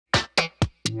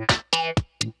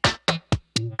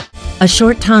A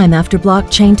short time after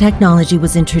blockchain technology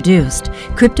was introduced,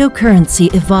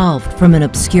 cryptocurrency evolved from an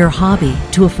obscure hobby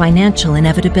to a financial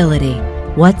inevitability.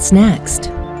 What's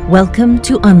next? Welcome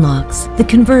to Unlocks, the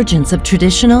convergence of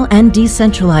traditional and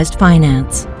decentralized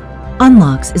finance.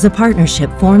 Unlocks is a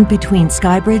partnership formed between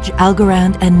Skybridge,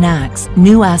 Algorand, and NAX,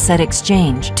 New Asset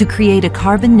Exchange, to create a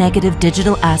carbon-negative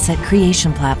digital asset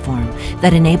creation platform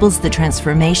that enables the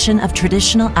transformation of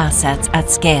traditional assets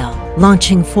at scale.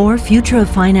 Launching 4 Future of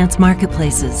Finance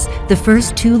marketplaces, the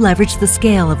first 2 leverage the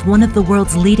scale of one of the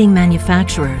world's leading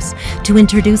manufacturers to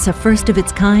introduce a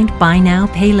first-of-its-kind buy now,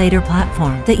 pay later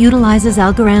platform that utilizes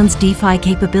Algorand's DeFi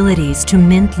capabilities to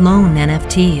mint loan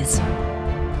NFTs.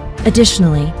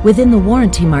 Additionally, within the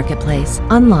warranty marketplace,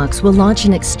 Unlocks will launch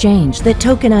an exchange that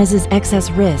tokenizes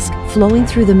excess risk flowing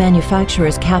through the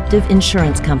manufacturer's captive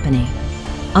insurance company.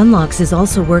 Unlocks is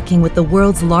also working with the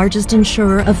world's largest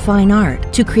insurer of fine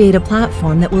art to create a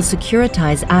platform that will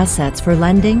securitize assets for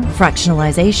lending,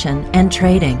 fractionalization, and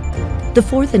trading. The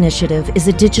 4th initiative is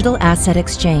a digital asset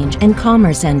exchange and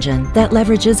commerce engine that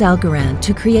leverages Algorand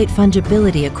to create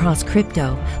fungibility across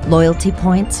crypto, loyalty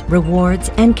points, rewards,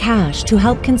 and cash to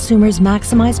help consumers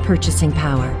maximize purchasing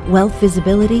power, wealth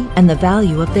visibility, and the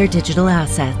value of their digital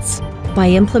assets. By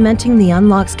implementing the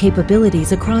Unlocks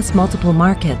capabilities across multiple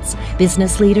markets,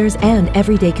 business leaders and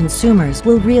everyday consumers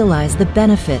will realize the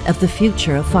benefit of the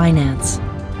future of finance.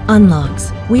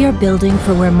 Unlocks, we are building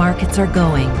for where markets are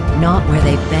going, not where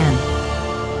they've been.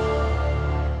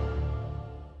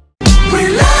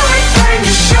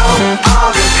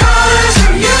 All the colors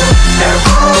of you, they're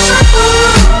all so cool,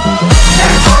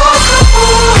 they're all so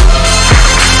cool.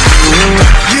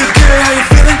 You good, how you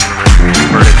feeling?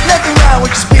 Nothing wrong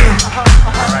with your spin.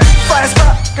 Find a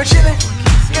spot, go chillin',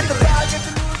 get the vibe, get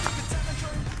the mood.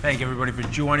 Thank you everybody for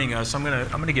joining us. I'm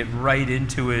gonna get right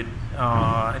into it.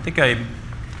 I think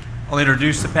I'll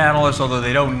introduce the panelists, although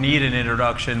they don't need an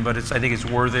introduction, but I think it's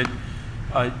worth it.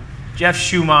 Jeff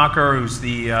Schumacher, who's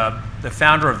the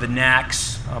founder of the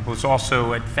NAX, was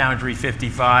also at Foundry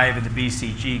 55 and the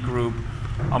BCG Group,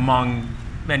 among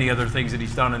many other things that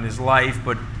he's done in his life.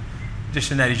 But in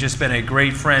addition to that, he's just been a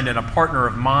great friend and a partner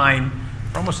of mine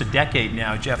for almost a decade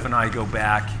now. Jeff and I go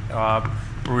back,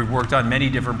 where we've worked on many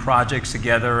different projects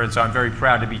together, and so I'm very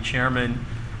proud to be chairman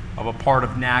of a part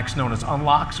of NAX known as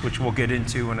Unlocks, which we'll get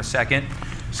into in a second.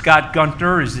 Scott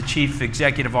Gunter is the Chief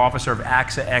Executive Officer of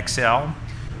AXA XL.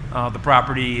 The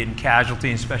property and casualty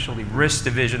and specialty risk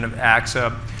division of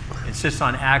AXA insists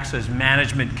on AXA's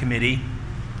management committee.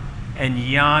 And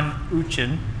Jan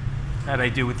Oetjen, how'd I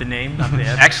do with the name? Not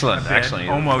bad. Excellent, Not bad. excellent.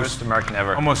 Almost American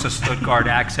ever. Almost a Stuttgart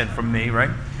accent from me, right?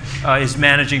 Is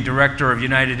managing director of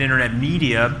United Internet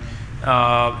Media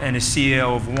and is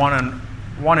CEO of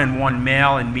one-on-one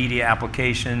mail and media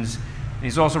applications. And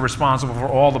he's also responsible for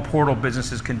all the portal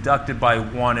businesses conducted by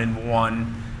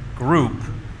One-on-One Group.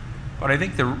 But I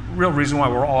think the real reason why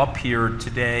we're all up here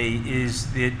today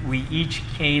is that we each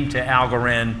came to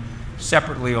Algorand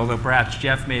separately, although perhaps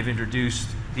Jeff may have introduced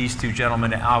these 2 gentlemen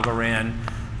to Algorand.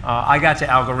 I got to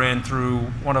Algorand through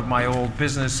one of my old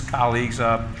business colleagues,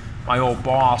 my old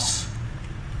boss.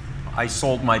 I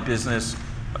sold my business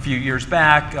a few years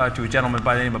back to a gentleman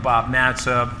by the name of Bob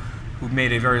Matza, who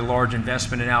made a very large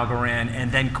investment in Algorand.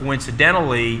 And then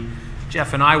coincidentally,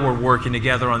 Jeff and I were working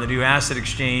together on the New Asset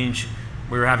Exchange.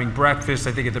 We were having breakfast,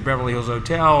 I think, at the Beverly Hills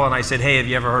Hotel, and I said, hey, have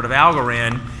you ever heard of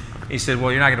Algorand? He said, well,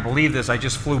 you're not going to believe this. I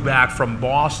just flew back from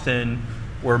Boston,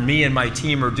 where me and my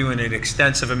team are doing an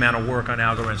extensive amount of work on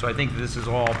Algorand. So I think this is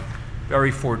all very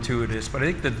fortuitous. But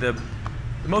I think that the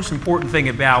most important thing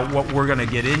about what we're going to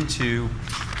get into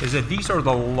is that these are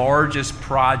the largest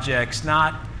projects,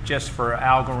 not just for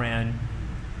Algorand,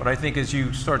 but I think as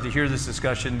you start to hear this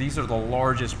discussion, these are the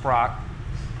largest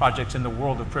projects in the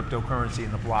world of cryptocurrency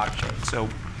and the blockchain.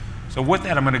 So with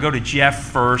that, I'm going to go to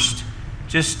Jeff first.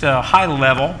 Just high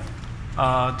level,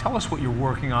 tell us what you're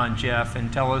working on, Jeff,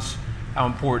 and tell us how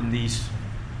important these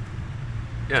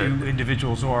 2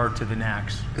 individuals are to the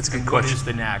NAX. That's a good question. What is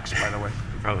the NAX, by the way?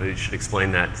 Probably should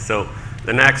explain that. So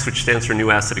the NAX, which stands for New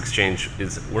Asset Exchange,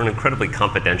 we're an incredibly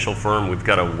confidential firm. We've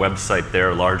got a website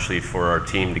there largely for our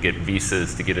team to get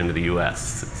visas to get into the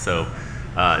US. So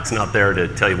it's not there to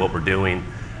tell you what we're doing.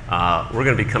 We're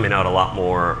going to be coming out a lot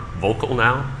more vocal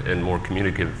now and more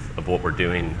communicative of what we're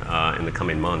doing in the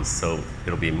coming months. So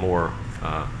it'll be more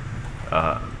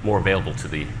available to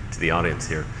the audience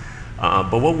here.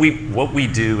 But what we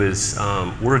do is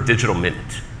we're a digital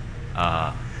mint.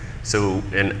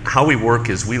 And how we work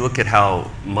is we look at how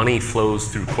money flows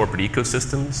through corporate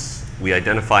ecosystems. We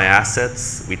identify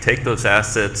assets. We take those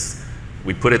assets,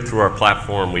 We put it through our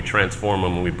platform, we transform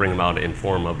them, and we bring them out in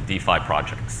form of DeFi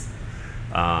projects.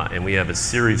 And we have a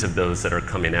series of those that are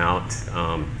coming out.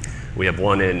 We have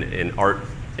one in art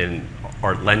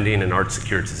lending and art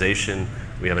securitization.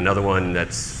 We have another one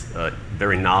that's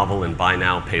very novel in buy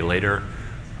now, pay later.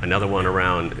 Another one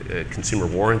around consumer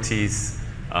warranties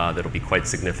that'll be quite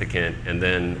significant. And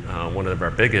then one of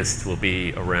our biggest will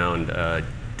be around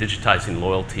digitizing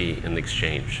loyalty in the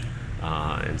exchange.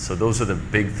 And so those are the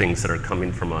big things that are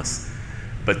coming from us.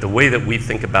 But the way that we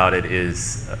think about it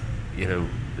is, you know,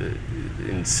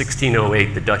 in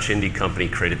 1608, the Dutch Indy Company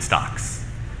created stocks.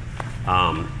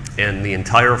 And the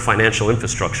entire financial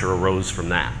infrastructure arose from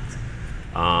that.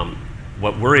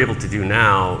 What we're able to do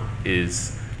now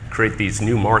is create these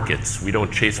new markets. We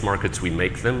don't chase markets, we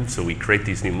make them. So we create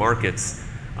these new markets,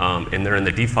 and they're in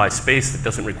the DeFi space that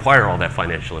doesn't require all that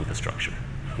financial infrastructure.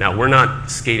 Now, we're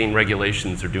not skating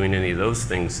regulations or doing any of those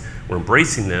things. We're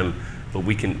embracing them, but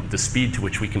the speed to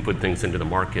which we can put things into the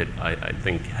market, I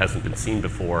think, hasn't been seen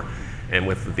before. And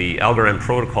with the Algorand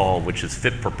protocol, which is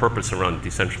fit for purpose around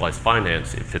decentralized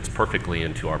finance, it fits perfectly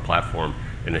into our platform,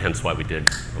 and hence why we did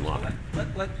unlock it.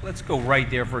 Let's go right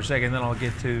there for a second, then I'll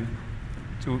get to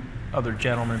other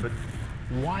gentlemen. But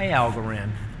why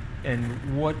Algorand,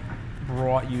 and what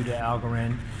brought you to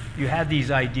Algorand? You had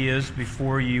these ideas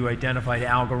before you identified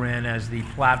Algorand as the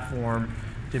platform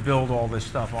to build all this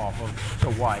stuff off of. So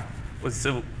why? Well,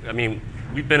 so, I mean,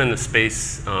 we've been in the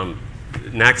space.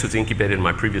 NAX was incubated in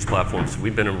my previous platform, so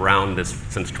we've been around this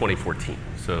since 2014,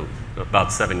 so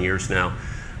about 7 years now.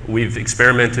 We've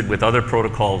experimented with other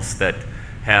protocols that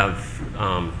have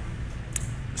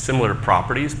similar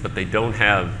properties, but they don't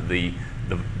have the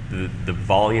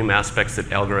volume aspects that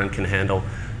Algorand can handle.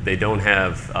 They don't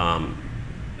have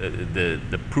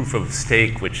the proof of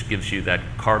stake, which gives you that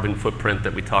carbon footprint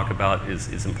that we talk about,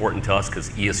 is important to us because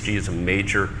ESG is a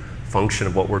major function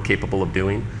of what we're capable of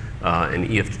doing in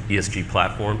ESG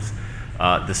platforms.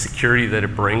 The security that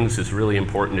it brings is really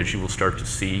important, as you will start to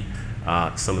see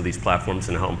some of these platforms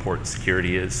and how important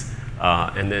security is.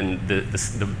 And then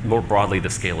more broadly, the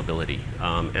scalability.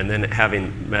 And then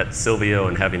having met Silvio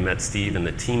and having met Steve and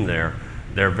the team there,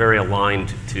 they're very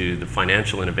aligned to the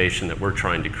financial innovation that we're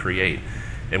trying to create.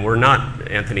 And we're not,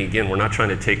 Anthony, again, we're not trying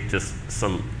to take just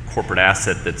some corporate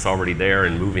asset that's already there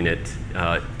and moving it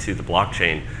to the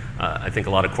blockchain. I think a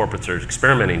lot of corporates are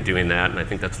experimenting doing that, and I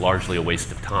think that's largely a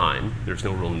waste of time. There's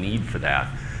no real need for that.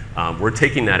 We're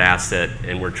taking that asset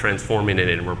and we're transforming it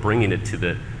and we're bringing it to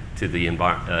the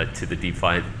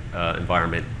DeFi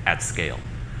environment at scale.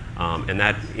 And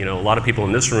that, you know, a lot of people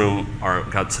in this room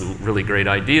got some really great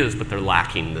ideas, but they're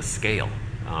lacking the scale.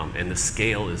 And the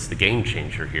scale is the game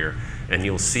changer here. And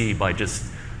you'll see by just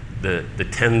the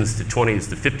tens to 20s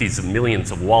to 50s of millions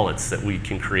of wallets that we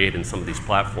can create in some of these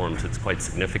platforms, it's quite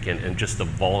significant, and just the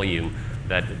volume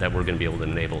that we're going to be able to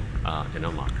enable and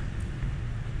unlock.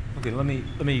 Okay, let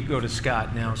me go to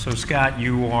Scott now. So Scott,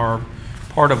 you are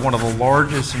part of one of the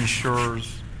largest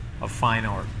insurers of fine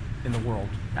art in the world,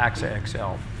 AXA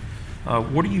XL.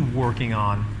 What are you working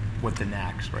on with the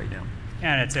NAX right now?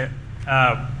 Yeah, and it's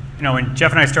you know, when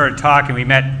Jeff and I started talking, we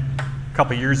met a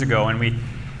couple years ago, and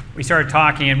we started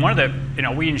talking, and one of the, you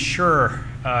know, we insure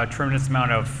a tremendous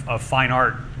amount of fine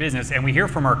art business, and we hear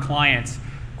from our clients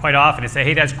quite often and say,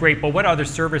 hey, that's great, but what other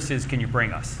services can you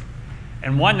bring us?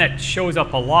 And one that shows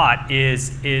up a lot is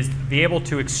be able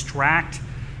to extract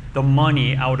the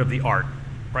money out of the art,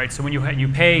 right? So when you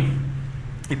pay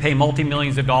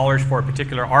multi-millions of dollars for a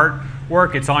particular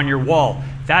artwork, it's on your wall.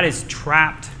 That is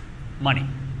trapped money.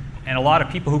 And a lot of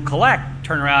people who collect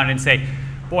turn around and say,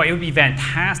 boy, it would be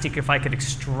fantastic if I could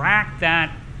extract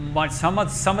that some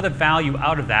of the value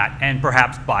out of that and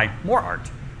perhaps buy more art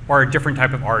or a different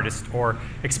type of artist or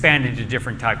expand into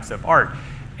different types of art.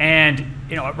 And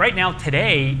you know, right now,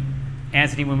 today,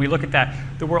 Anthony, when we look at that,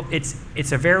 the world,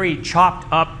 it's a very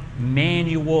chopped up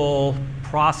manual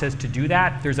process to do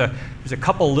that. There's a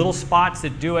couple little spots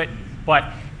that do it,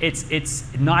 but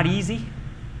it's not easy,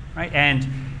 right? And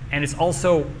it's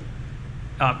also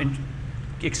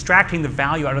extracting the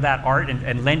value out of that art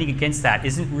and lending against that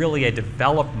isn't really a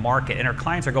developed market. And our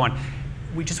clients are going,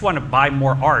 we just want to buy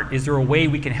more art. Is there a way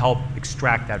we can help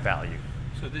extract that value?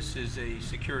 So this is a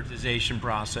securitization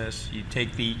process. You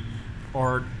take the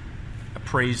art,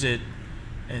 appraise it,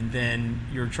 and then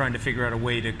you're trying to figure out a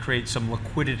way to create some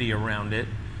liquidity around it,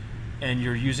 and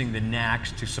you're using the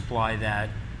NAX to supply that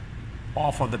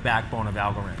off of the backbone of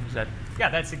Algorand. Is that? Yeah,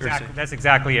 that's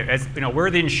exactly it. As, you know,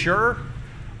 we're the insurer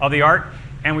of the art,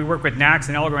 and we work with NAX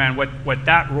and Algorand.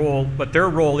 What their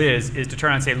role is to turn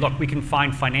around and say, look, we can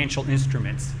find financial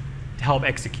instruments to help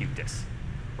execute this,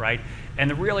 right? And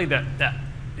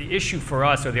the issue for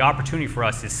us, or the opportunity for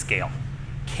us, is scale.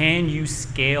 Can you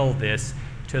scale this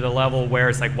to the level where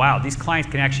it's like, wow, these clients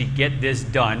can actually get this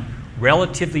done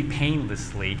relatively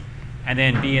painlessly, and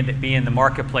then be in the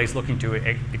marketplace looking to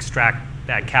extract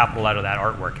that capital out of that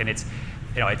artwork? And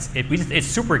it's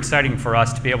super exciting for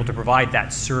us to be able to provide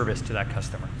that service to that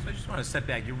customer. So I just want to step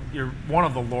back. You're one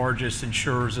of the largest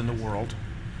insurers in the world.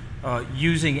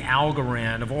 Using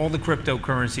Algorand, of all the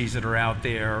cryptocurrencies that are out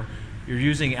there, you're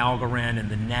using Algorand and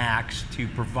the NACS to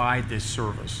provide this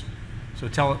service. So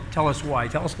tell us why.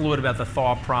 Tell us a little bit about the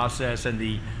thought process and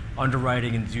the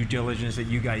underwriting and due diligence that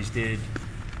you guys did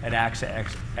at AXA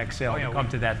XL to come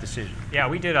to that decision. Yeah,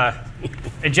 we did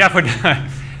and Jeff would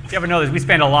know this, we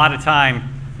spent a lot of time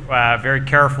very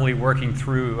carefully working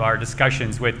through our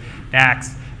discussions with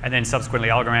NACS and then subsequently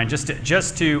Algorand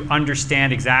just to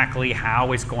understand exactly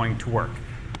how it's going to work,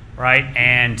 right?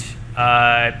 And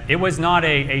it was not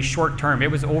a short term, it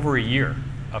was over a year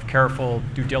of careful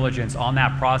due diligence on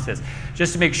that process,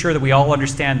 just to make sure that we all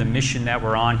understand the mission that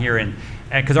we're on here, and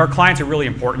because our clients are really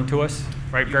important to us,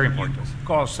 right? Very important to us.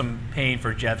 Caused some pain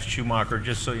for Jeff Schumacher,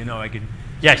 just so you know. I could.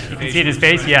 Yes, you can see it in his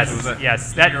face. Yes,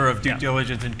 yes. That year of due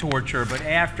diligence and torture, but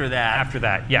after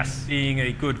that, yes. Being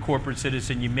a good corporate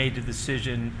citizen, you made the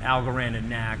decision, Algorand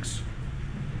and NACS.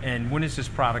 And when is this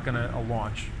product going to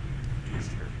launch?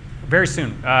 Very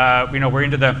soon. We're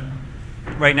into the.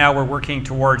 Right now, we're working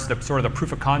towards the sort of the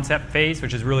proof of concept phase,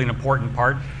 which is really an important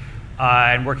part,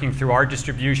 and working through our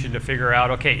distribution to figure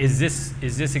out, okay, is this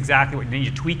exactly what you need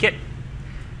to tweak it,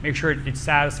 make sure it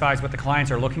satisfies what the clients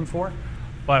are looking for.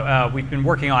 But we've been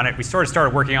working on it. We sort of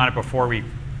started working on it before we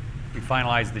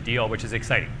finalized the deal, which is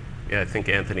exciting. Yeah, I think,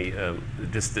 Anthony,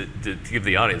 just to give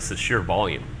the audience the sheer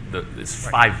volume, this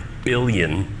 $5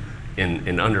 billion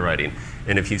in underwriting.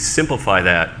 And if you simplify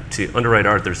that to underwrite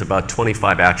art, there's about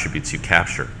 25 attributes you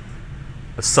capture.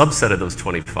 A subset of those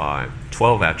 25,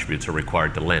 12 attributes are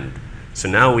required to lend. So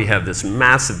now we have this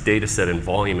massive data set and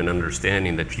volume and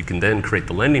understanding that you can then create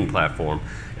the lending platform,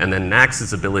 and then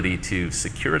NACS's ability to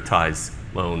securitize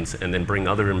loans and then bring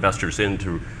other investors in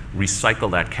to recycle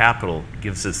that capital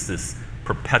gives us this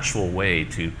perpetual way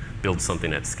to build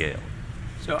something at scale.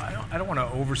 So I don't want to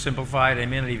oversimplify it. I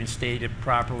may not even state it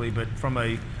properly, but from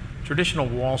a traditional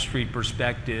Wall Street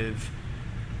perspective,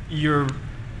 you're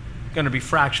going to be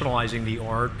fractionalizing the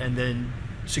art and then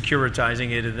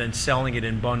securitizing it and then selling it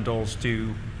in bundles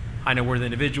to high net worth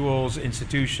individuals,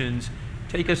 institutions.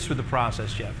 Take us through the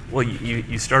process, Jeff. Well,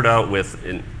 you start out with,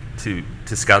 to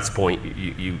Scott's point,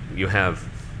 you have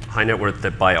high net worth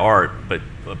that buy art, but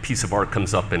a piece of art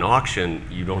comes up in auction,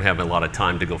 you don't have a lot of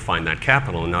time to go find that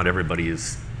capital, and not everybody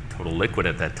is total liquid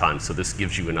at that time. So this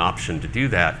gives you an option to do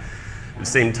that. At the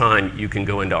same time, you can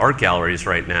go into art galleries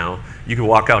right now. You can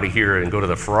walk out of here and go to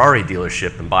the Ferrari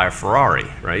dealership and buy a Ferrari,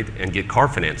 right? And get car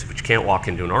financing, but you can't walk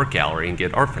into an art gallery and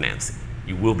get art financing.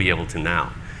 You will be able to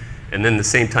now. And then at the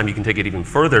same time, you can take it even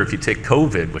further. If you take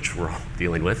COVID, which we're all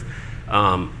dealing with,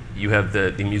 you have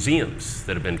the museums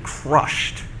that have been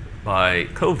crushed by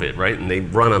COVID, right? And they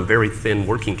run on very thin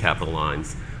working capital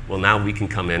lines. Well, now we can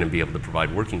come in and be able to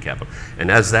provide working capital. And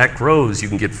as that grows, you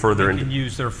can get further into. You can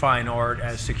use their fine art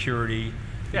as security. You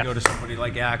Yeah. go to somebody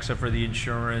like AXA for the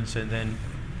insurance, and then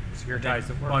Securitize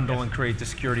the work. bundle Yes. and create the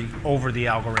security over the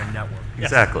Algorand network.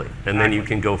 Exactly. And then you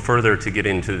Exactly. can go further to get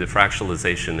into the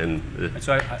fractionalization and the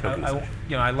So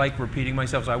tokenization. I like repeating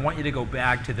myself. So I want you to go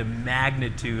back to the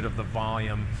magnitude of the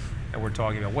volume that we're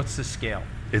talking about. What's the scale?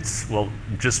 It's, well,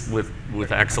 just with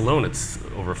AXA alone, it's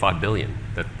over $5 billion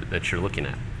that you're looking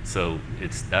at. So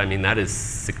that is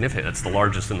significant. It's the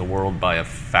largest in the world by a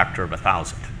factor of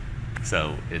 1,000.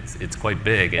 So it's quite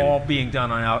big. And All being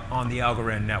done on the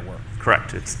Algorand network.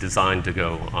 correct. It's designed to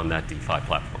go on that DeFi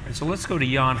platform. And so let's go to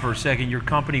Jan for a second. Your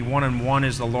company, 1&1,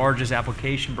 is the largest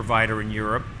application provider in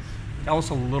Europe. Tell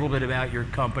us a little bit about your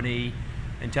company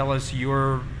and tell us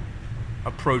your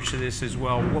approach to this as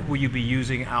well. What will you be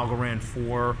using Algorand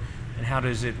for, and how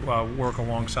does it work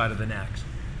alongside of the NACS?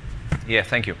 Yeah,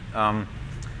 thank you.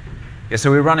 So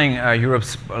we're running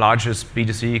Europe's largest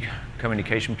B2C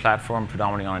communication platform,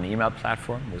 predominantly on an email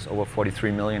platform with over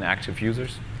 43 million active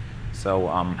users. So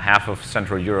half of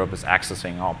Central Europe is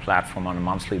accessing our platform on a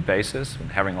monthly basis,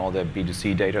 and having all their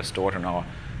B2C data stored in our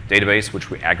database, which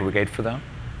we aggregate for them.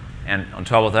 And on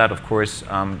top of that, of course,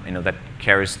 that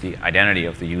carries the identity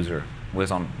of the user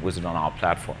with it on our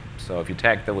platform. So if you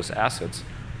take those assets,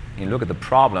 and you look at the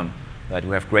problem that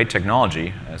we have great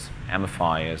technology, as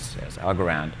Amify, as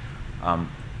Algorand,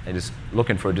 it is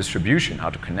looking for a distribution, how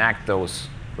to connect those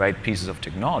great pieces of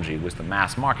technology with the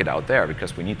mass market out there,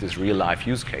 because we need these real-life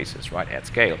use cases, right, at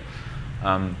scale.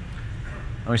 And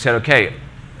we said, okay,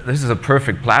 this is a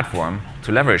perfect platform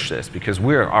to leverage this because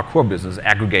our core business is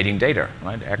aggregating data,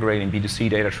 right? Aggregating B2C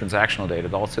data, transactional data.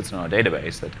 It all sits in our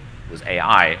database that with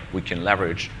AI we can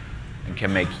leverage and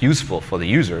can make useful for the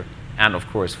user and, of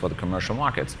course, for the commercial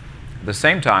markets. At the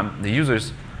same time, the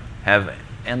users have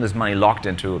endless money locked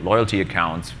into loyalty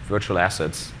accounts, virtual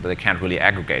assets that they can't really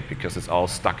aggregate because it's all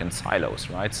stuck in silos,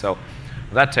 right? So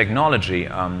that technology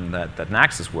that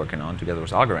Naxx is working on together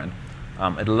with Algorand,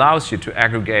 it allows you to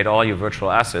aggregate all your virtual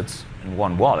assets in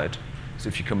one wallet. So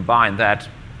if you combine that,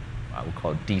 I would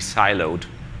call it de-siloed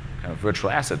kind of virtual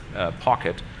asset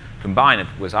pocket, combine it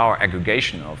with our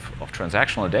aggregation of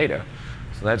transactional data,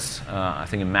 so that's, I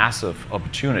think, a massive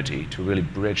opportunity to really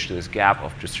bridge this gap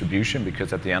of distribution,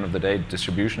 because at the end of the day,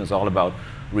 distribution is all about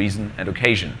reason and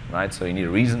occasion, right? So you need a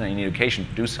reason and you need occasion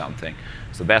to do something.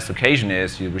 So the best occasion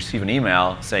is you receive an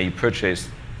email, say you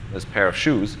purchased this pair of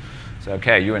shoes, so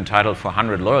okay, you're entitled for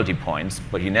 100 loyalty points,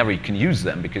 but you never can use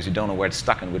them because you don't know where it's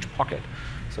stuck in which pocket.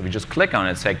 So if you just click on it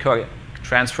and say,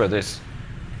 transfer this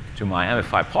to my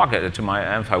MFI pocket, to my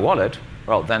MFI wallet,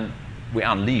 well, then we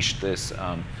unleash this,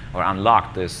 or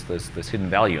unlock this hidden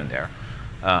value in there.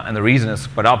 And the reason is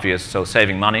quite obvious, so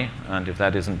saving money, and if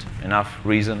that isn't enough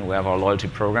reason, we have our loyalty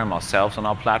program ourselves on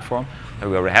our platform that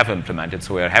we already have implemented,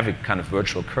 so we have a kind of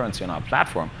virtual currency on our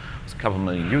platform. It's a couple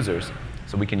million users,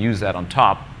 so we can use that on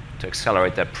top to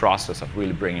accelerate that process of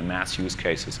really bringing mass use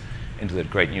cases into the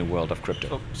great new world of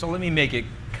crypto. So let me make it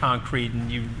concrete, and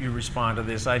you respond to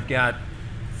this. I've got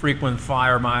frequent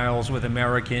flyer miles with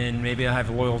American, maybe I have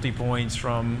loyalty points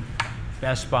from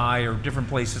Best Buy or different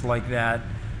places like that.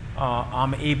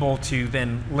 I'm able to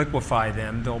then liquefy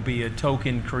them. There'll be a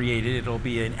token created. It'll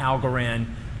be an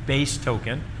Algorand-based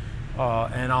token,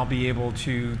 and I'll be able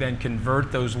to then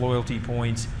convert those loyalty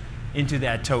points into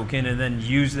that token and then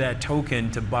use that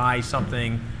token to buy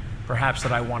something perhaps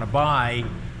that I want to buy,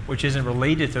 which isn't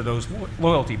related to those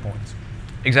loyalty points.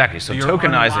 Exactly. So you're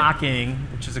tokenizing, unlocking,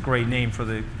 which is a great name for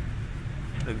the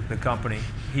company.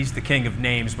 He's the king of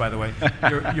names, by the way.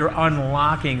 You're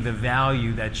unlocking the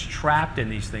value that's trapped in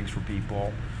these things for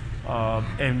people,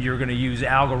 and you're going to use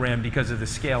Algorand because of the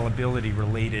scalability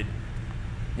related.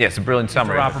 Yes, a brilliant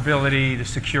summary. Interoperability, the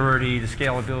security, the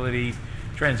scalability,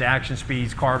 transaction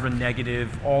speeds, carbon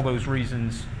negative, all those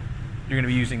reasons you're going to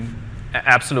be using.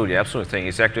 Absolutely, absolutely.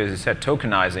 Exactly as you said,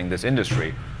 tokenizing this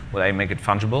industry, will they make it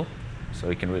fungible, so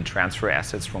you can really transfer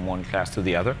assets from one class to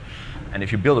the other. And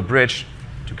if you build a bridge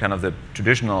to kind of the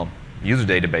traditional user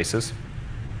databases,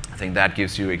 I think that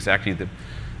gives you exactly the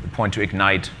point to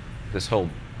ignite this whole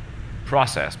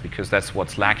process, because that's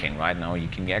what's lacking right now. You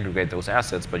can aggregate those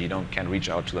assets, but you can't reach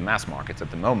out to the mass markets at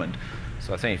the moment.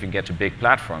 So I think if you can get to big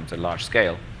platforms at large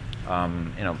scale,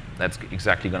 that's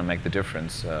exactly going to make the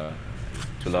difference to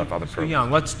a lot of other programs. So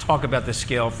Jan, let's talk about the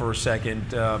scale for a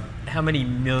second. How many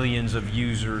millions of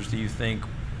users do you think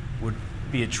would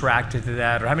be attracted to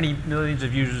that? Or how many millions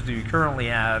of users do you currently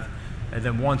have? And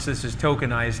then once this is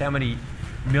tokenized, how many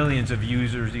millions of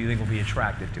users do you think will be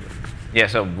attracted to it? Yeah,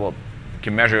 so you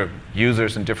can measure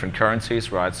users in different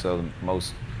currencies, right? So the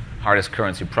most hardest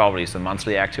currency probably is the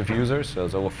monthly active users, so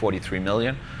it's over 43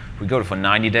 million. If we go for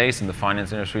 90 days in the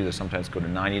finance industry, they sometimes go to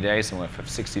 90 days, and we have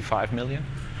 65 million.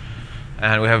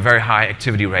 And we have a very high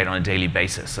activity rate on a daily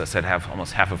basis. As I said,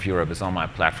 almost half of Europe is on my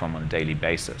platform on a daily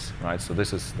basis, right? So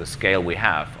this is the scale we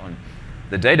have. On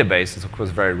the database is, of course,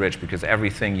 very rich, because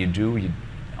everything you do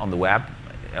on the web,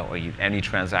 or any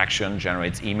transaction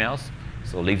generates emails,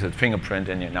 so it leaves a fingerprint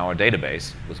in our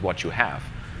database with what you have.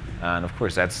 And of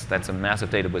course, that's a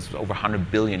massive database with over 100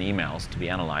 billion emails to be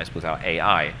analyzed with our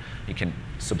AI. You can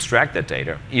subtract that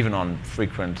data, even on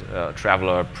frequent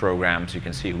traveler programs. You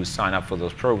can see who signed up for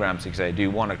those programs. You can say, do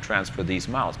you want to transfer these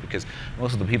miles? Because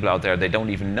most of the people out there, they don't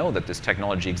even know that this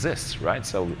technology exists, right?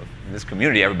 So in this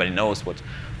community, everybody knows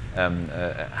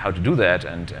how to do that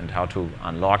and how to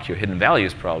unlock your hidden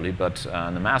values probably, but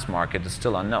in the mass market, it's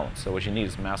still unknown. So what you need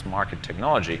is mass market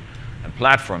technology and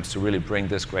platforms to really bring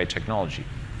this great technology.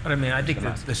 But I mean, I think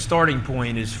the starting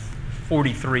point is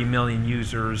 43 million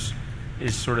users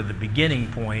is sort of the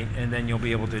beginning point, and then you'll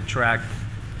be able to attract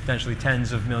potentially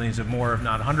tens of millions of more, if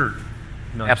not 100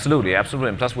 million. Absolutely, absolutely.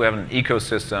 And plus we have an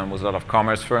ecosystem with a lot of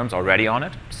commerce firms already on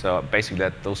it. So basically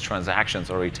those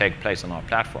transactions already take place on our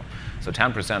platform. So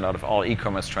 10% out of all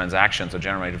e-commerce transactions are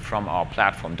generated from our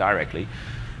platform directly.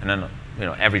 And then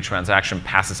every transaction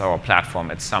passes our platform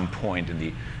at some point in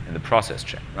the process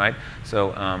chain, right?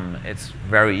 So it's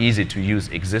very easy to use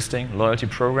existing loyalty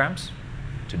programs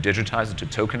to digitize it, to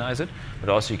tokenize it, but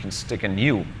also you can stick in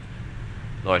new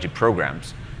loyalty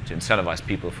programs to incentivize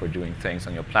people for doing things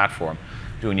on your platform,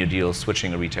 doing your deals,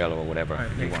 switching a retailer or whatever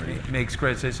you want to do. Makes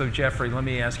great sense. So Jeffrey, let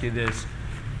me ask you this.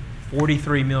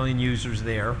 43 million users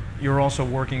there. You're also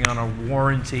working on a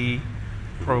warranty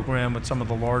program with some of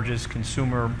the largest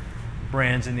consumer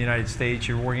brands in the United States.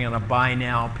 You're working on a buy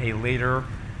now, pay later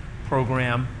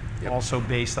program, also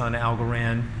based on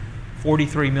Algorand.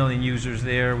 43 million users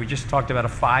there. We just talked about a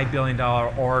 $5 billion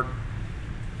art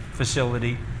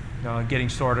facility, getting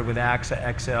started with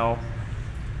AXA XL.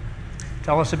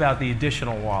 Tell us about the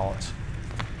additional wallets.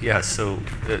 Yeah, so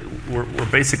we're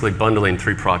basically bundling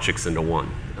 3 projects into one.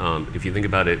 If you think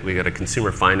about it, we got a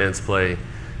consumer finance play,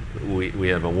 we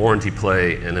have a warranty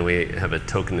play, and then we have a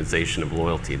tokenization of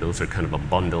loyalty. Those are kind of a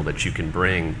bundle that you can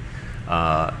bring.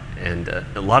 And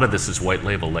a lot of this is white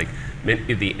label. Like,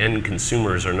 many of the end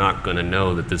consumers are not going to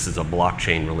know that this is a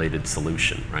blockchain-related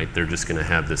solution, right? They're just going to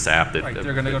have this app that... Right,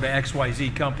 they're going to go to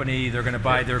XYZ company, they're going to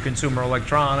buy their consumer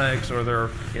electronics or their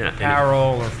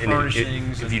apparel or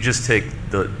furnishings. If you just take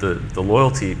the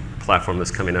loyalty platform that's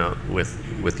coming out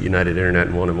with United Internet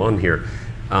and one-on-one here,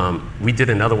 we did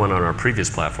another one on our previous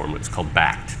platform. It's called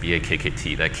Backed,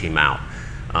 B-A-K-K-T, that came out.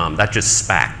 That just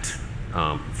SPAC'd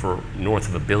for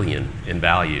north of $1 billion in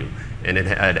value. And it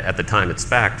had, at the time it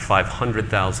SPAC'd,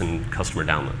 500,000 customer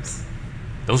downloads.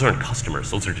 Those aren't customers,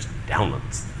 those are just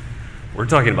downloads. We're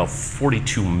talking about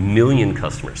 42 million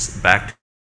customers backed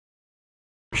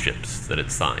partnerships that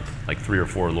it signed, like 3 or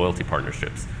 4 loyalty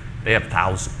partnerships. They have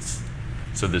thousands.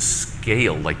 So the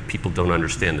scale, like, people don't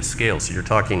understand the scale. So you're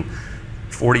talking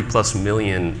 40 plus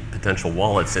million potential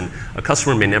wallets, and a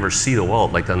customer may never see the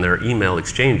wallet. Like on their email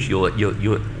exchange,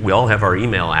 we all have our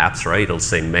email apps, right? It'll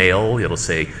say mail, it'll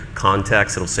say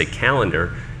contacts, it'll say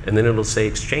calendar, and then it'll say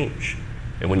exchange.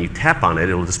 And when you tap on it,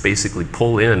 it'll just basically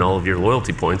pull in all of your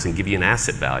loyalty points and give you an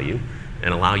asset value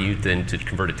and allow you then to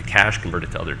convert it to cash, convert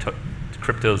it to other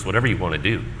cryptos, whatever you want to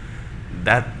do.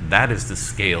 That is the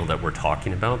scale that we're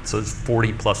talking about. So it's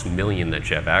 40 plus million that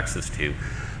you have access to.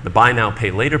 The buy now,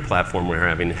 pay later platform we're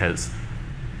having has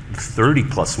 30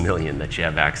 plus million that you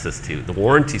have access to. The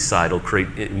warranty side will create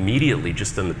immediately,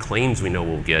 just on the claims we know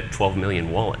we'll get, 12 million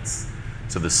wallets.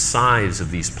 So the size of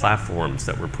these platforms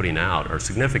that we're putting out are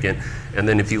significant. And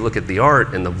then if you look at the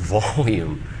art and the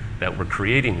volume that we're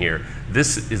creating here,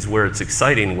 this is where it's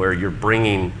exciting, where you're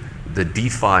bringing the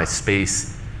DeFi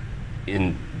space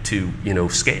into,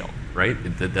 scale. Right?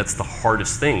 That's the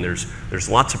hardest thing. There's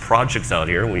lots of projects out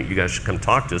here. You guys should come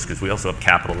talk to us, because we also have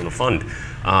capital in a fund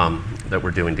that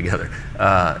we're doing together.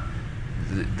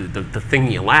 The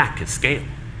thing you lack is scale,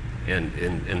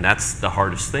 and that's the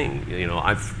hardest thing.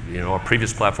 Our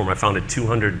previous platform, I founded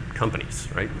 200 companies.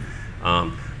 Right?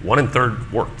 1 in 3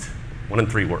 worked. 1 in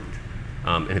 3 worked.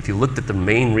 And if you looked at the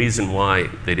main reason why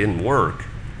they didn't work,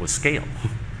 was scale.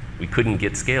 We couldn't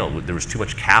get scale. There was too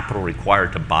much capital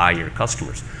required to buy your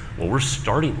customers. Well, we're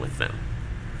starting with them.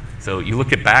 So you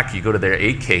look at back, you go to their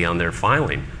 8K on their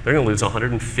filing, they're going to lose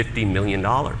 $150 million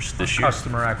this year.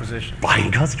 Customer acquisition.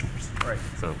 Buying customers. Right.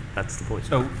 So that's the point.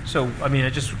 So I mean, I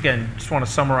just want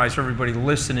to summarize for everybody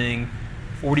listening,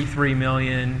 43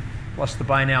 million plus the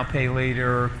buy now, pay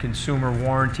later, consumer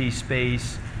warranty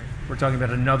space. We're talking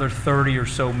about another 30 or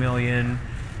so million.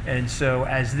 And so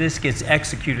as this gets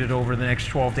executed over the next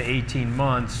 12 to 18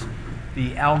 months,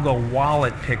 the algo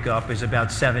wallet pickup is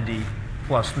about 70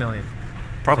 plus million.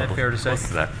 Probably. Is that fair to say? Close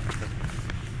to that.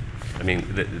 I mean,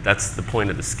 that's the point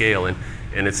of the scale. And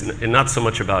it's not so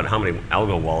much about how many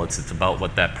algo wallets, it's about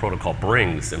what that protocol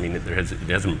brings. I mean, it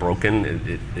hasn't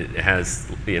broken. It has,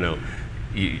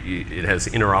 it has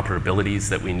interoperabilities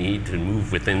that we need to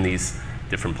move within these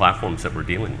different platforms that we're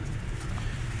dealing with.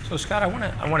 So Scott, I want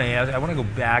to go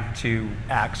back to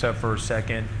AXA for a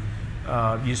second.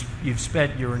 You've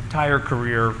spent your entire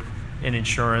career in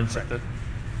insurance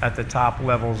at the top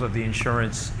levels of the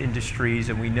insurance industries,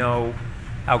 and we know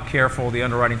how careful the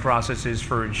underwriting process is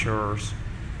for insurers.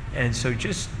 And so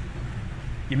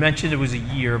you mentioned it was a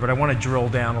year, but I want to drill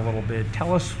down a little bit.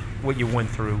 Tell us what you went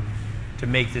through to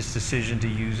make this decision to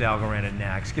use Algorand and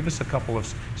NACS. Give us a couple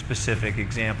of specific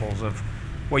examples of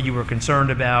what you were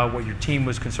concerned about, what your team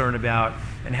was concerned about,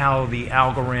 and how the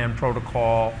Algorand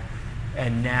protocol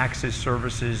and NACS's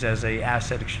services as an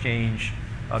asset exchange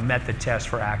met the test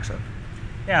for AXA.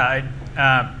 Yeah,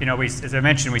 as I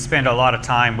mentioned, we spent a lot of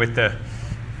time with the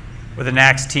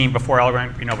NACS team before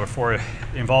Algorand, before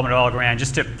the involvement of Algorand,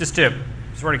 just to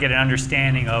sort of get an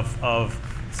understanding of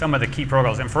some of the key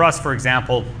protocols. And for us, for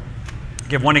example,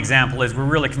 give one example is we're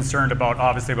really concerned about,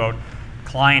 obviously, about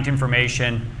client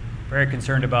information, very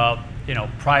concerned about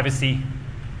privacy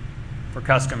for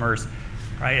customers,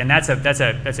 right? And that's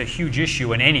a huge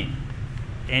issue in any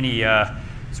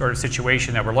sort of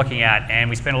situation that we're looking at. And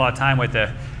we spend a lot of time with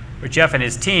Jeff and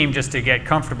his team just to get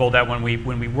comfortable that when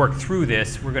we work through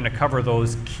this, we're going to cover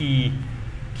those key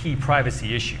key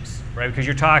privacy issues, right? Because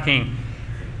you're talking,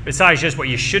 besides just what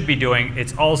you should be doing,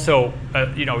 it's also,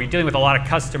 you know, you're dealing with a lot of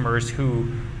customers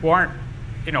who aren't,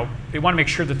 you know, they want to make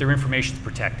sure that their information is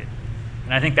protected.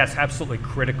 And I think that's absolutely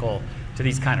critical to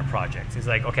these kind of projects. It's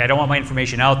like, okay, I don't want my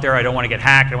information out there. I don't want to get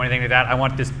hacked. I don't want anything like that. I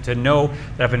want this to know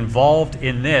that if I'm involved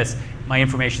in this, my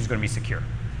information is going to be secure.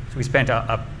 So we spent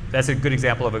that's a good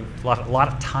example of a lot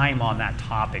of time on that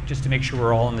topic, just to make sure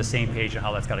we're all on the same page on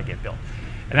how that's got to get built.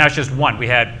 And that's just one. We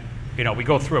had, you know, we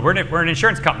go through it. We're an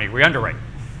insurance company. We underwrite,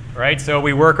 right? So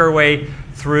we work our way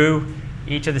through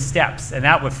each of the steps, and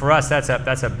that would, for us, that's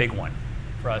a big one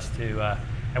for us to,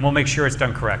 and we'll make sure it's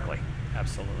done correctly.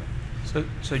 Absolutely.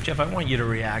 So Jeff, I want you to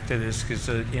react to this, because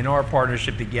in our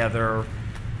partnership together,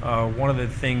 one of the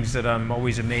things that I'm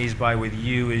always amazed by with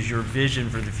you is your vision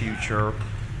for the future.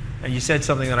 And you said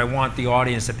something that I want the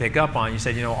audience to pick up on. You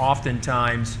said, you know,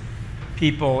 oftentimes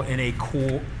people in a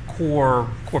core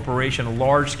corporation, a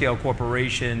large-scale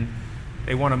corporation,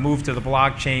 they want to move to the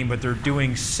blockchain, but they're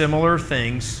doing similar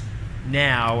things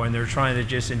now, and they're trying to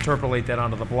just interpolate that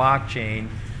onto the blockchain.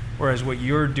 Whereas what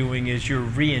you're doing is you're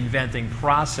reinventing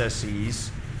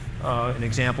processes. An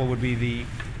example would be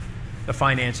the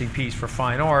financing piece for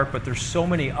fine art, but there's so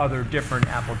many other different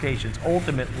applications.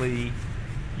 Ultimately,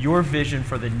 your vision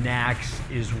for the NACS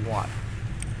is what?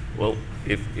 Well,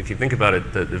 if you think about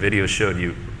it, the video showed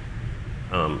you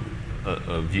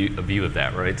a view of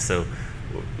that, right? So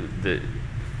the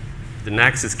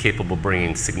NACS is capable of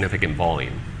bringing significant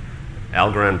volume.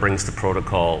 Algorand brings the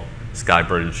protocol.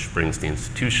 Skybridge brings the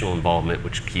institutional involvement,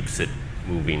 which keeps it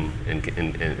moving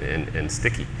and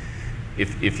sticky.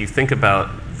 If you think about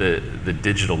the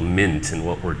digital mint and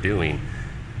what we're doing,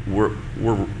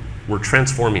 we're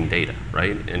transforming data,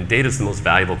 right? And data is the most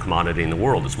valuable commodity in the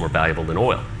world. It's more valuable than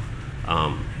oil.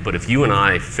 But if you and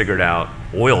I figured out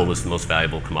oil was the most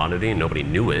valuable commodity and nobody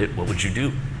knew it, what would you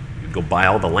do? You'd go buy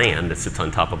all the land that sits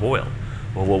on top of oil.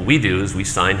 Well, what we do is we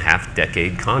sign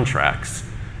half-decade contracts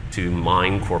to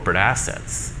mine corporate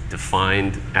assets, to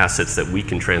find assets that we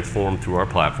can transform through our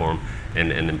platform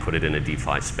and then put it in a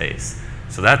DeFi space.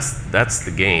 So that's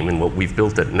the game, and what we've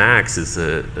built at NACS is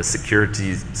a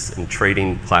securities and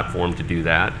trading platform to do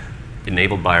that,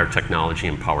 enabled by our technology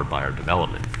and powered by our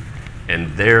development.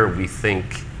 And there we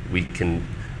think we can,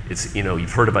 it's, you know,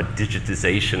 you've heard about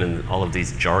digitization and all of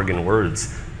these jargon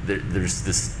words. There's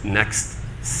this next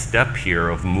step here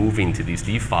of moving to these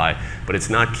DeFi, but it's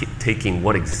not taking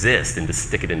what exists and just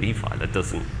stick it in DeFi. That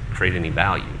doesn't create any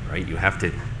value, right? You have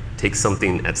to take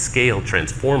something at scale,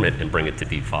 transform it, and bring it to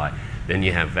DeFi. Then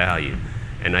you have value.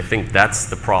 And I think that's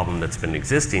the problem that's been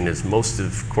existing, is most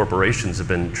of corporations have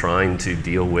been trying to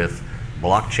deal with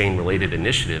blockchain-related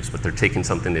initiatives, but they're taking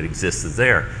something that exists as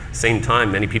there. Same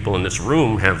time, many people in this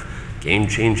room have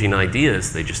game-changing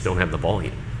ideas, they just don't have the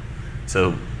volume.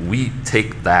 So we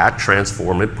take that,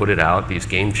 transform it, put it out, these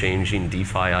game-changing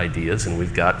DeFi ideas, and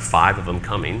we've got 5 of them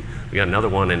coming. We got another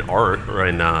one in art, or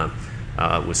in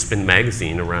with Spin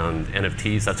Magazine around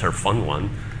NFTs. That's our fun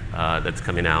one that's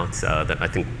coming out that I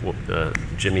think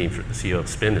Jimmy, the CEO of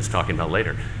Spin, is talking about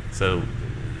later. So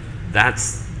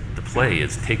that's the play,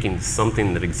 is taking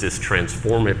something that exists,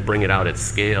 transform it, bring it out at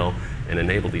scale, and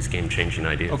enable these game-changing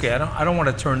ideas. Okay, I don't want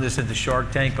to turn this into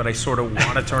Shark Tank, but I sort of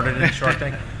want to turn it into Shark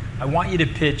Tank. I want you to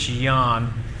pitch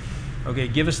Jan. Okay,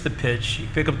 give us the pitch. You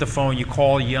pick up the phone, you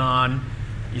call Jan,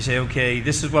 you say, okay,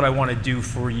 this is what I want to do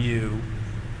for you,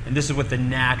 and this is what the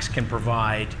NACS can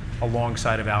provide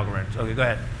alongside of algorithms. Okay, go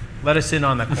ahead. Let us in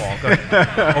on the call. Go ahead.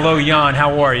 Hello, Jan,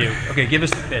 how are you? Okay, give us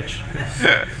the pitch.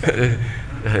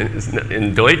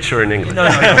 In Deutsch or in English? No.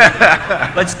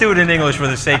 Let's do it in English for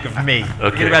the sake of me. Okay.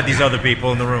 Forget about these other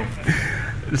people in the room.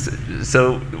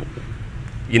 So,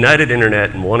 United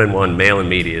Internet and one-on-one mail and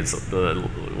media is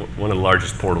one of the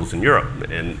largest portals in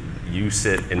Europe. And you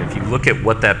sit, and if you look at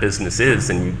what that business is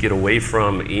and you get away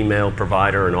from email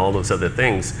provider and all those other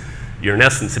things, you're in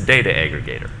essence a data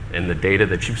aggregator and the data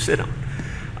that you sit on.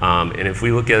 And if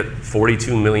we look at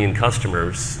 42 million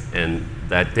customers and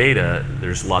that data,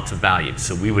 there's lots of value.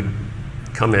 So we would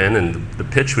come in and the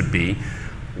pitch would be,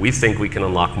 we think we can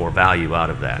unlock more value out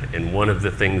of that. And one of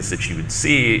the things that you would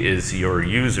see is your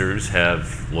users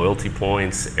have loyalty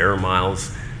points, air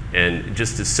miles, and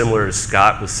just as similar as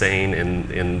Scott was saying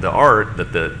in the art,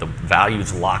 that the value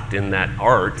is locked in that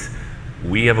art,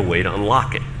 we have a way to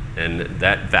unlock it. And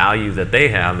that value that they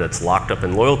have that's locked up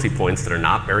in loyalty points that are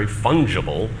not very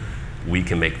fungible, we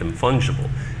can make them fungible.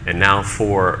 And now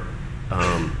for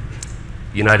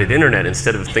United Internet,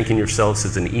 instead of thinking yourselves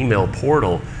as an email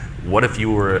portal, what if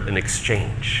you were an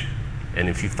exchange? And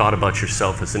if you thought about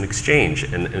yourself as an exchange,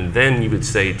 and then you would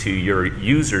say to your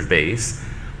user base,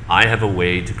 I have a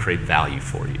way to create value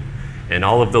for you. And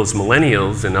all of those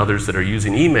millennials and others that are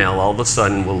using email all of a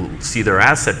sudden will see their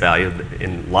asset value,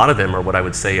 and a lot of them are what I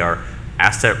would say are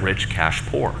asset-rich,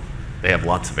 cash-poor. They have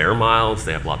lots of air miles,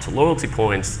 they have lots of loyalty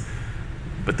points,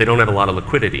 but they don't have a lot of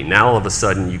liquidity. Now all of a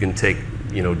sudden you can take,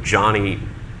 Johnny,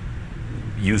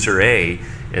 user A,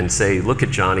 and say, look at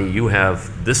Johnny, you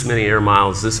have this many air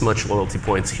miles, this much loyalty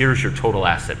points, here's your total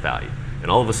asset value. And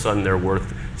all of a sudden they're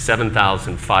worth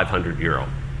 7,500 euro.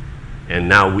 And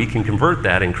now we can convert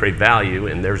that and create value,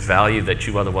 and there's value that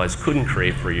you otherwise couldn't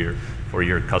create for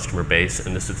your customer base,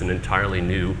 and this is an entirely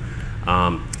new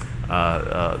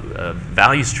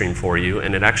value stream for you,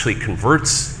 and it actually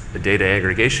converts a data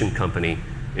aggregation company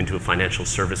into a financial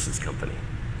services company,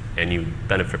 and you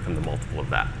benefit from the multiple of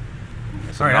that.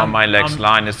 So now my next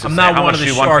line is to I'm say not how one much of the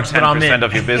do you want sharks, for but I'm 10% in.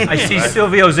 of your business. I see right?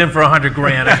 Silvio's in for 100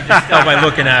 grand. I can just tell by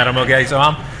looking at him. Okay, so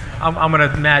I'm going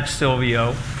to match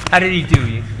Silvio. How did he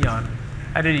do, Jan?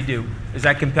 How did he do? Is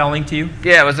that compelling to you?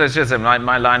 Yeah, it's just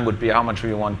my line would be how much do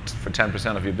you want for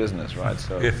 10% of your business, right?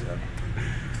 So yeah.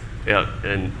 Yeah,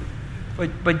 and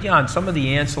but Jan, some of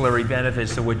the ancillary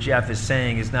benefits to what Jeff is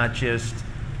saying is not just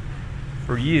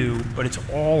for you, but it's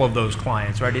all of those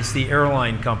clients, right? It's the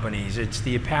airline companies, it's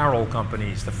the apparel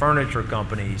companies, the furniture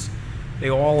companies. They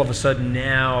all of a sudden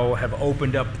now have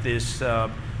opened up this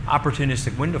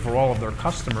opportunistic window for all of their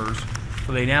customers,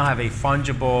 so they now have a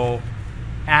fungible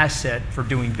asset for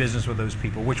doing business with those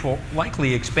people, which will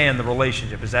likely expand the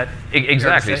relationship. Is that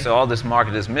exactly? So all this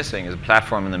market is missing is a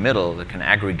platform in the middle that can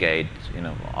aggregate,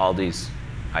 all these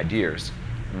ideas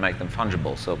and make them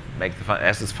fungible. So make the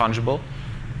assets fungible,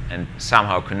 and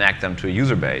somehow connect them to a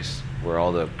user base where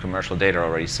all the commercial data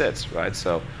already sits, right?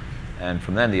 So, and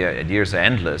from then the ideas are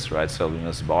endless, right? So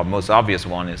the most obvious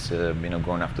one is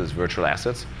going after these virtual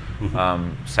assets.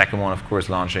 Second one, of course,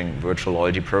 launching virtual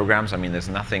loyalty programs. I mean, there's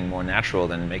nothing more natural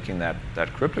than making that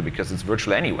crypto, because it's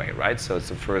virtual anyway, right? So it's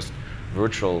the first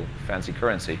virtual fancy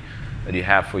currency that you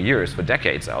have for years, for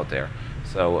decades out there.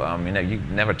 So you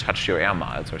never touched your air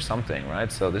miles or something,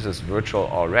 right? So this is virtual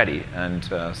already, and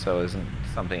so isn't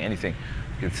anything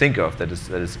you can think of that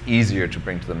is easier to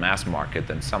bring to the mass market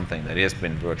than something that has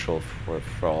been virtual for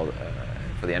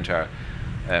the entire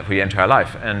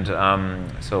life. And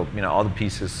so all the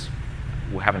pieces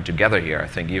we have it together here, I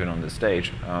think, even on this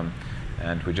stage,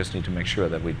 and we just need to make sure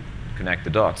that we connect the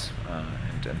dots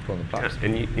and pull the plugs.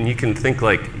 Yeah, and you can think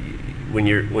like when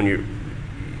you're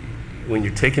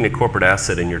taking a corporate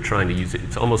asset and you're trying to use it,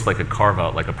 it's almost like a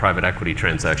carve-out, like a private equity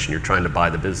transaction. You're trying to buy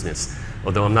the business.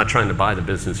 Although I'm not trying to buy the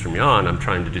business from Jan, I'm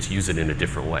trying to just use it in a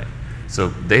different way. So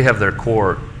they have their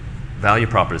core value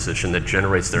proposition that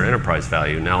generates their enterprise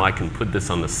value. Now I can put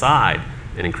this on the side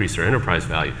and increase their enterprise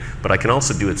value, but I can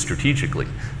also do it strategically.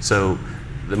 So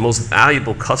the most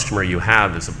valuable customer you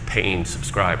have is a paying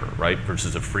subscriber, right,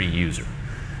 versus a free user.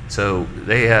 So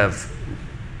they have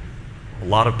a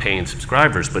lot of paying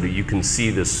subscribers, but you can see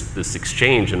this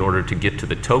exchange in order to get to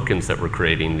the tokens that we're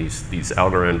creating, these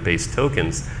Algorand-based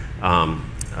tokens.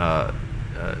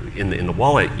 In the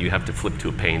wallet, you have to flip to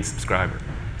a paying subscriber.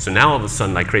 So now all of a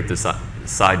sudden I create this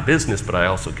side business, but I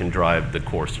also can drive the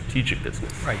core strategic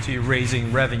business. Right, so you're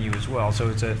raising revenue as well, so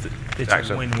it's a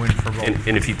win-win for both.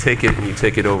 And if you take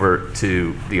it over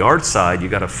to the art side, you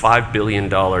got a $5 billion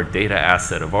data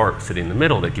asset of art sitting in the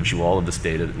middle that gives you all of this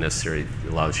data that necessarily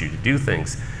allows you to do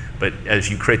things. But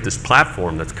as you create this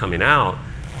platform that's coming out,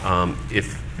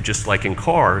 if just like in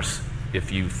cars, if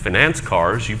you finance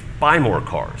cars, you buy more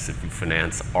cars. If you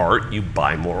finance art, you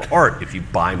buy more art. If you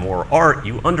buy more art,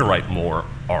 you underwrite more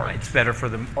art. Right, it's better for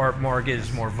the art market,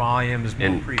 it's more volumes,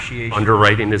 more appreciation.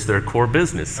 Underwriting is their core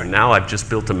business. And now I've just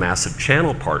built a massive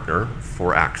channel partner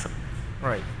for AXA.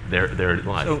 Right. They're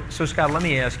live. So Scott, let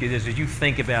me ask you this. As you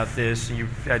think about this, and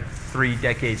you've had 3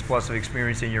 decades plus of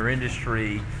experience in your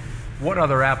industry, what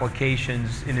other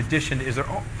applications, in addition,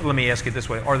 let me ask it this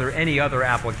way, are there any other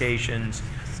applications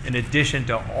in addition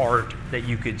to art that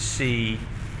you could see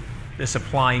this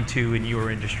applying to in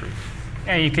your industry?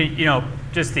 Yeah, you can,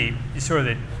 just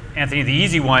Anthony, the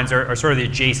easy ones are sort of the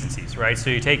adjacencies, right?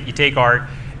 So you take art,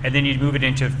 and then you move it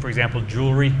into, for example,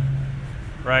 jewelry,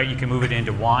 right? You can move it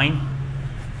into wine,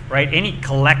 right? Any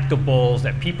collectibles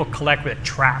that people collect that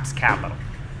traps capital,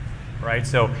 right?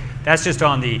 So that's just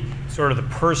on the sort of the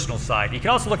personal side. You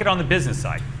can also look at it on the business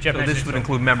side. Jeff, so this would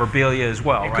include memorabilia as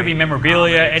well, It could be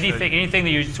memorabilia, anything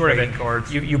that you sort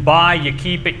of, you buy, you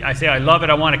keep it. I say, I love it,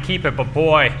 I want to keep it, but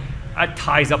boy, that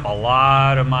ties up a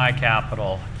lot of my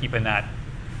capital, keeping that,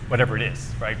 whatever it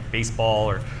is, right?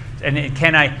 Baseball,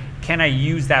 can I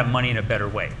use that money in a better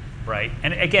way, right?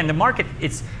 And again, the market,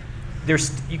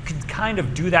 you can kind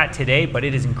of do that today, but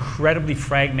it is incredibly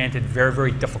fragmented, very,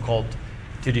 very difficult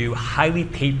to do, highly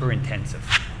paper intensive,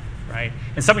 right?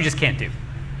 And some you just can't do.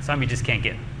 Some you just can't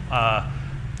get,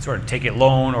 sort of take a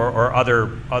loan or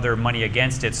other money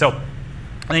against it. So,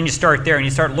 and then you start there and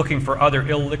you start looking for other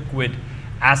illiquid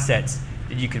assets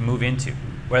that you can move into,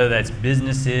 whether that's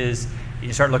businesses.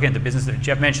 You start looking at the business that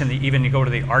Jeff mentioned, even you go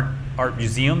to the art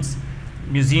museums.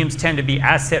 Museums tend to be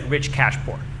asset-rich,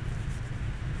 cash-poor,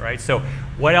 right? So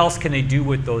what else can they do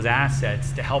with those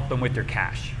assets to help them with their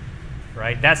cash,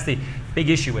 right? That's the big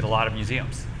issue with a lot of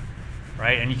museums,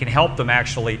 right? And you can help them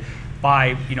actually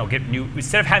by, get new,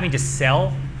 instead of having to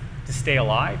sell to stay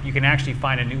alive, you can actually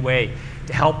find a new way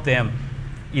to help them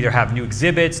either have new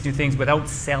exhibits, new things, without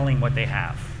selling what they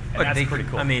have. And that's pretty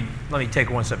cool. I mean, let me take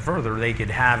it one step further. They could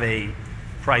have a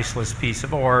priceless piece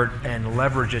of art and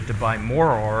leverage it to buy more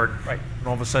art. Right. And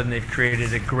all of a sudden they've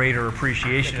created a greater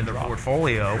appreciation in their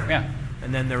portfolio. Yeah.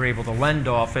 And then they're able to lend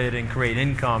off it and create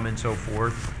income and so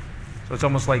forth. So it's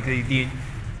almost like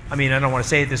I mean, I don't want to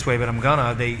say it this way, but I'm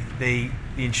gonna. The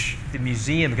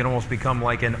museum can almost become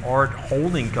like an art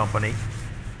holding company,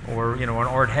 or an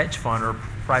art hedge fund or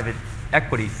private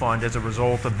equity fund as a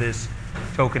result of this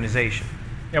tokenization.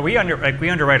 Yeah, we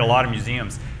underwrite a lot of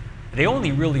museums. They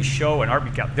only really show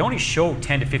they only show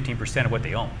 10 to 15% of what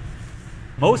they own.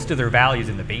 Most of their value is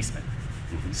in the basement,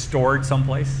 stored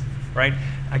someplace, right?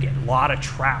 Again, a lot of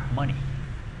trapped money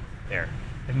there.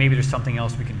 And maybe there's something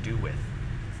else we can do with.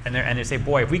 And they say,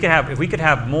 boy, if we could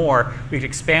have more, we could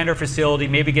expand our facility,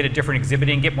 maybe get a different exhibit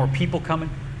in, get more people coming,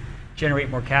 generate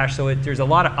more cash. So there's a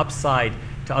lot of upside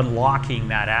to unlocking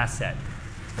that asset.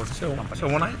 So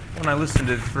when I listen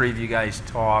to the three of you guys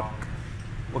talk,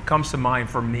 what comes to mind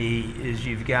for me is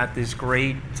you've got this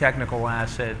great technical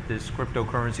asset, this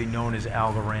cryptocurrency known as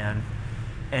Algorand,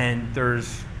 and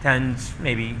there's tens,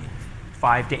 maybe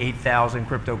 5,000 to 8,000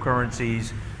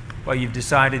 cryptocurrencies, but you've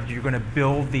decided you're going to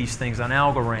build these things on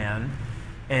Algorand,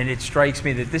 and it strikes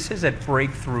me that this is a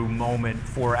breakthrough moment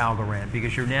for Algorand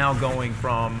because you're now going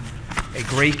from a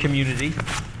great community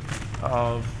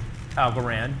of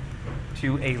Algorand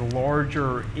to a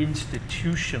larger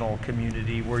institutional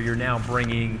community where you're now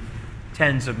bringing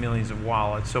tens of millions of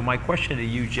wallets. So my question to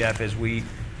you, Jeff, as we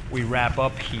wrap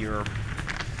up here,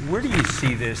 where do you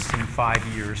see this in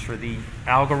 5 years for the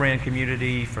Algorand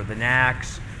community, for the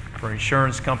NACs, for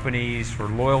insurance companies, for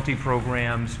loyalty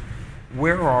programs?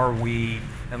 Where are we?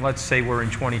 And let's say we're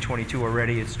in 2022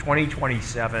 already. It's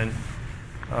 2027.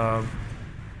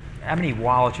 How many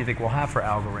wallets do you think we'll have for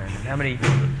Algorand? And how many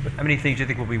things do you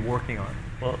think we'll be working on?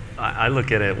 Well, I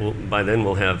look at it, by then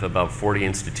we'll have about 40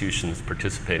 institutions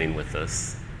participating with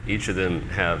us. Each of them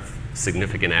have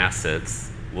significant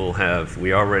assets.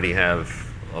 We already have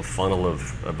a funnel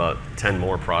of about 10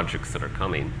 more projects that are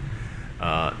coming.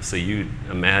 So you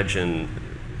imagine,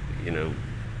 with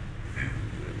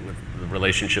a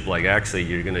relationship like AXA,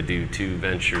 you're going to do 2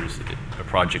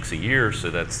 projects a year,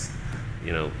 so that's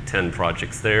 10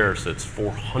 projects there, so it's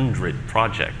 400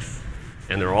 projects,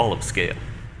 and they're all of scale.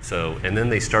 So, and then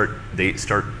they start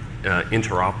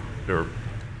interop, or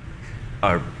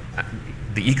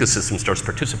the ecosystem starts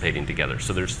participating together.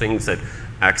 So there's things that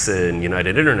AXA and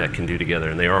United Internet can do together,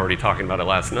 and they were already talking about it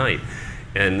last night.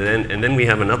 And then we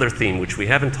have another theme which we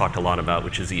haven't talked a lot about,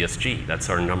 which is ESG. That's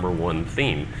our #1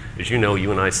 theme. As you know,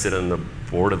 you and I sit on the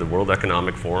board of the World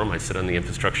Economic Forum. I sit on the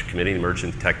Infrastructure Committee, the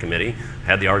Emerging Tech Committee. I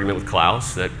had the argument with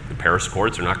Klaus that the Paris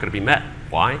Accords are not going to be met.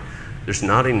 Why? There's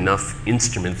not enough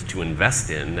instruments to invest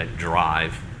in that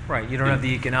drive. Right, you don't have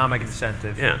the economic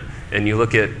incentive. Yeah, and you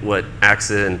look at what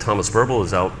AXA and Thomas Burbel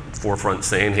is out forefront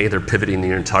saying, hey, they're pivoting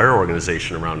the entire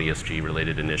organization around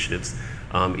ESG-related initiatives.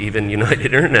 Even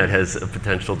United Internet has a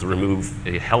potential to remove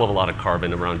a hell of a lot of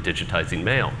carbon around digitizing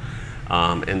mail.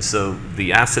 And so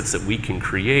the assets that we can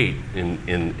create in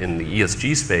the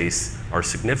ESG space are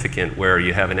significant, where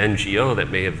you have an NGO that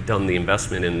may have done the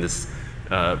investment in this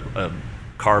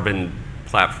carbon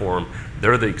platform.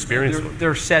 They're the experienced ones.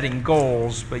 They're setting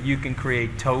goals, but you can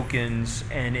create tokens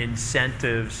and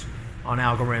incentives on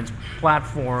Algorand's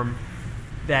platform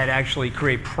that actually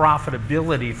create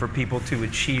profitability for people to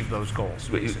achieve those goals.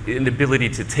 An ability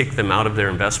to take them out of their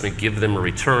investment, give them a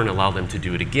return, allow them to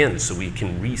do it again, so we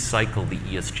can recycle the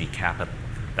ESG capital.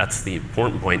 That's the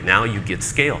important point. Now you get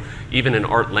scale. Even in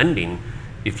art lending,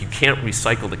 if you can't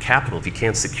recycle the capital, if you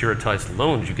can't securitize the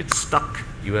loans, you get stuck.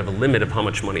 You have a limit of how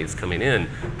much money is coming in.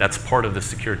 That's part of the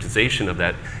securitization of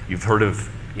that. You've heard of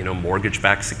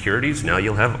mortgage-backed securities. Now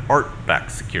you'll have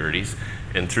art-backed securities.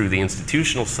 And through the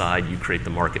institutional side, you create the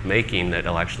market making that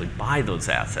will actually buy those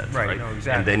assets, right? No,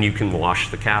 exactly. And then you can wash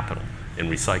the capital and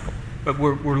recycle. But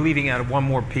we're leaving out one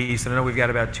more piece, and I know we've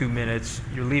got about 2 minutes.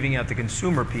 You're leaving out the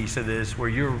consumer piece of this, where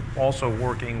you're also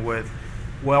working with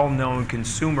well-known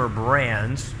consumer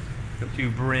brands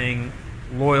to bring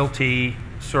loyalty,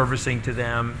 servicing to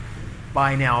them,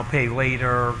 buy now, pay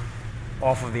later,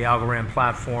 off of the Algorand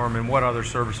platform, and what other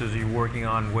services are you working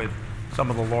on with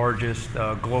some of the largest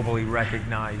globally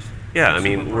recognized? Yeah, I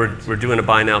mean, we're doing a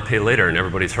buy now, pay later, and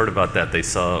everybody's heard about that. They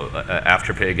saw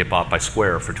Afterpay get bought by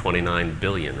Square for $29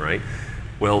 billion, right?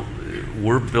 Well,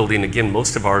 we're building, again,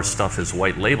 most of our stuff is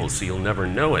white label, so you'll never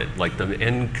know it. Like, the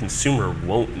end consumer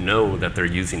won't know that they're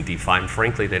using DeFi, and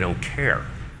frankly, they don't care.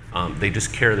 They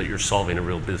just care that you're solving a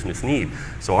real business need.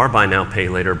 So our buy now, pay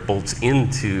later bolts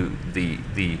into the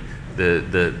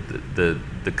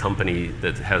company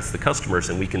that has the customers,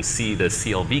 and we can see the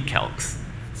CLV calcs.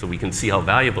 So we can see how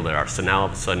valuable they are. So now all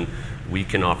of a sudden we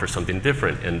can offer something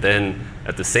different. And then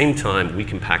at the same time, we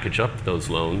can package up those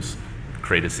loans,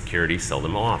 create a security, sell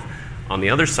them off. On the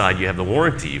other side, you have the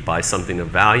warranty. You buy something of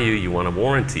value, you want a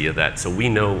warranty of that. So we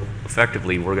know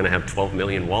effectively we're going to have 12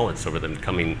 million wallets over the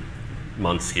coming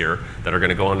months here that are going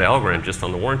to go onto Algorand just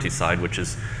on the warranty side, which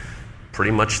is pretty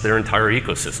much their entire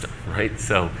ecosystem, right?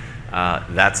 So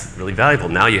that's really valuable.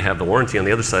 Now you have the warranty on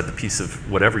the other side, the piece of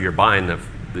whatever you're buying, the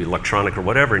electronic or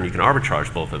whatever, and you can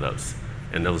arbitrage both of those,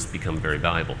 and those become very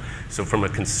valuable. So from a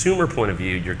consumer point of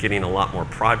view, you're getting a lot more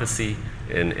privacy,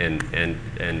 and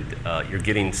you're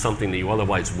getting something that you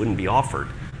otherwise wouldn't be offered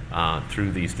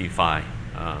through these DeFi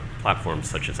platforms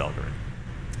such as Algorand.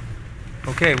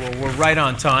 Okay, well, we're right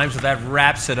on time, so that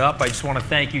wraps it up. I just want to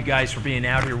thank you guys for being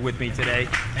out here with me today.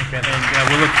 Thank you. And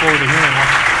we look forward to hearing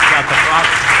about the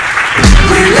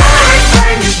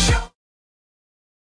process.